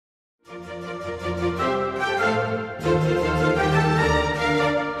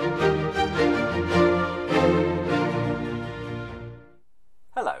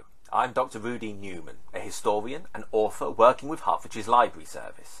I'm Dr. Rudi Newman, a historian and author working with Hertfordshire's library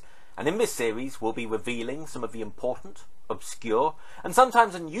service, and in this series we'll be revealing some of the important, obscure and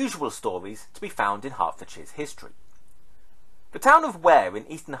sometimes unusual stories to be found in Hertfordshire's history. The town of Ware in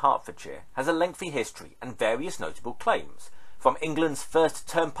eastern Hertfordshire has a lengthy history and various notable claims, from England's first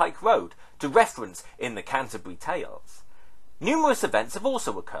turnpike road to reference in the Canterbury Tales. Numerous events have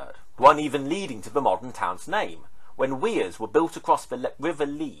also occurred, one even leading to the modern town's name, when weirs were built across the River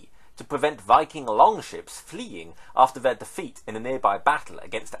Lee to prevent Viking longships fleeing after their defeat in a nearby battle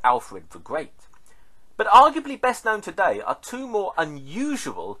against Alfred the Great. But arguably best known today are two more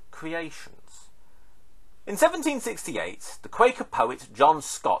unusual creations. In 1768, the Quaker poet John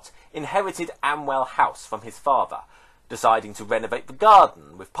Scott inherited Amwell House from his father, deciding to renovate the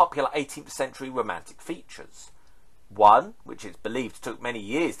garden with popular 18th century romantic features. One, which it's believed took many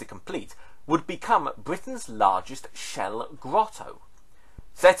years to complete, would become Britain's largest shell grotto.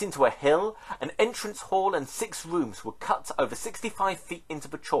 Set into a hill, an entrance hall and 6 rooms were cut over 65 feet into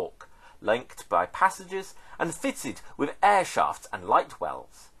the chalk, linked by passages and fitted with air shafts and light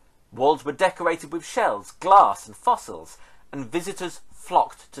wells. Walls were decorated with shells, glass and fossils, and visitors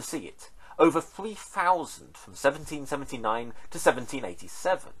flocked to see it, over 3,000 from 1779 to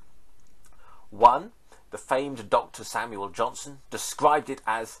 1787. One, the famed Dr. Samuel Johnson, described it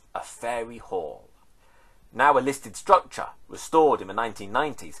as a fairy hall. Now a listed structure, restored in the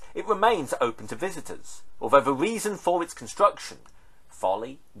 1990s, it remains open to visitors, although the reason for its construction,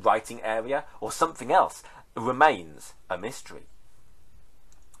 folly, writing area, or something else, remains a mystery.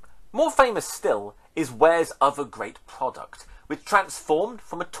 More famous still is Ware's other great product, which transformed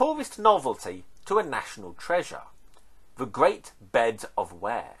from a tourist novelty to a national treasure, the Great Bed of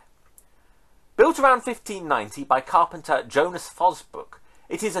Ware. Built around 1590 by carpenter Jonas Fosbrook,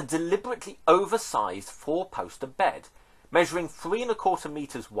 it is a deliberately oversized 4-poster bed, measuring 3¼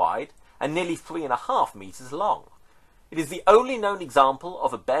 metres wide and nearly 3½ metres long. It is the only known example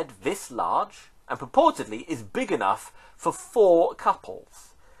of a bed this large, and purportedly is big enough for 4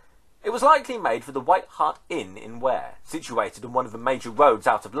 couples. It was likely made for the White Hart Inn in Ware, situated on one of the major roads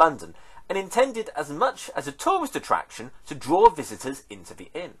out of London, and intended as much as a tourist attraction to draw visitors into the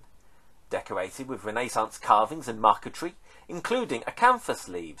inn. Decorated with Renaissance carvings and marquetry, including acanthus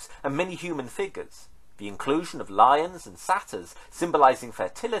leaves and many human figures. The inclusion of lions and satyrs symbolising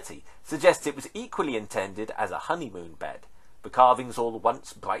fertility suggests it was equally intended as a honeymoon bed, the carvings all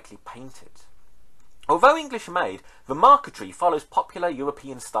once brightly painted. Although English-made, the marquetry follows popular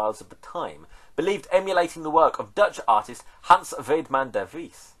European styles of the time, believed emulating the work of Dutch artist Hans Veldman de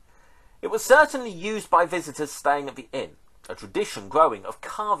Vries. It was certainly used by visitors staying at the inn, a tradition growing of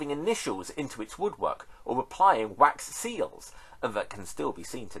carving initials into its woodwork or applying wax seals, and that can still be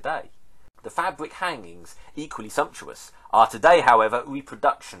seen today. The fabric hangings, equally sumptuous, are today, however,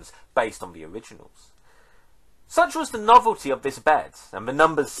 reproductions based on the originals. Such was the novelty of this bed, and the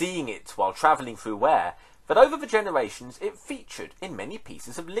numbers seeing it while travelling through Ware, that over the generations it featured in many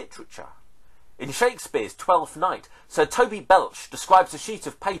pieces of literature. In Shakespeare's Twelfth Night, Sir Toby Belch describes a sheet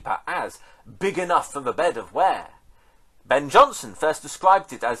of paper as big enough for the bed of Ware. Ben Jonson first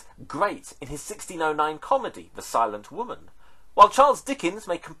described it as great in his 1609 comedy, The Silent Woman, while Charles Dickens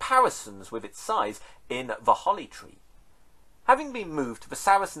made comparisons with its size in The Holly Tree. Having been moved to the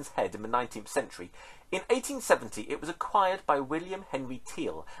Saracen's Head in the 19th century, in 1870 it was acquired by William Henry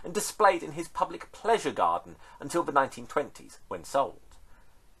Teal and displayed in his public pleasure garden until the 1920s, when sold.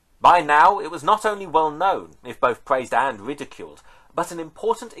 By now it was not only well known, if both praised and ridiculed, but an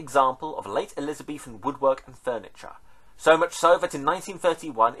important example of late Elizabethan woodwork and furniture. So much so that in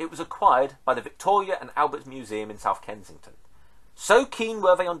 1931 it was acquired by the Victoria and Albert Museum in South Kensington. So keen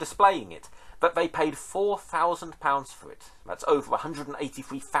were they on displaying it that they paid £4,000 for it. That's over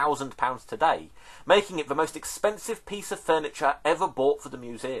 £183,000 today, making it the most expensive piece of furniture ever bought for the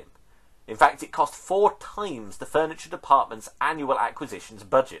museum. In fact, it cost 4 times the furniture department's annual acquisitions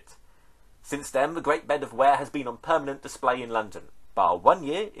budget. Since then, the Great Bed of Ware has been on permanent display in London, bar 1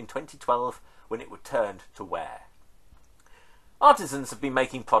 year in 2012 when it returned to Ware. Artisans have been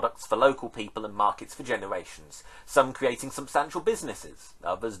making products for local people and markets for generations, some creating substantial businesses,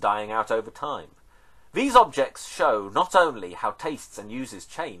 others dying out over time. These objects show not only how tastes and uses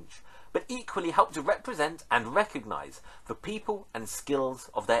change, but equally help to represent and recognise the people and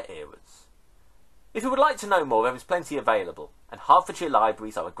skills of their eras. If you would like to know more, there is plenty available, and Hertfordshire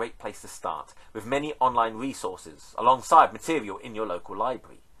libraries are a great place to start, with many online resources, alongside material in your local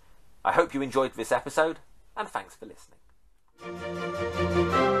library. I hope you enjoyed this episode, and thanks for listening.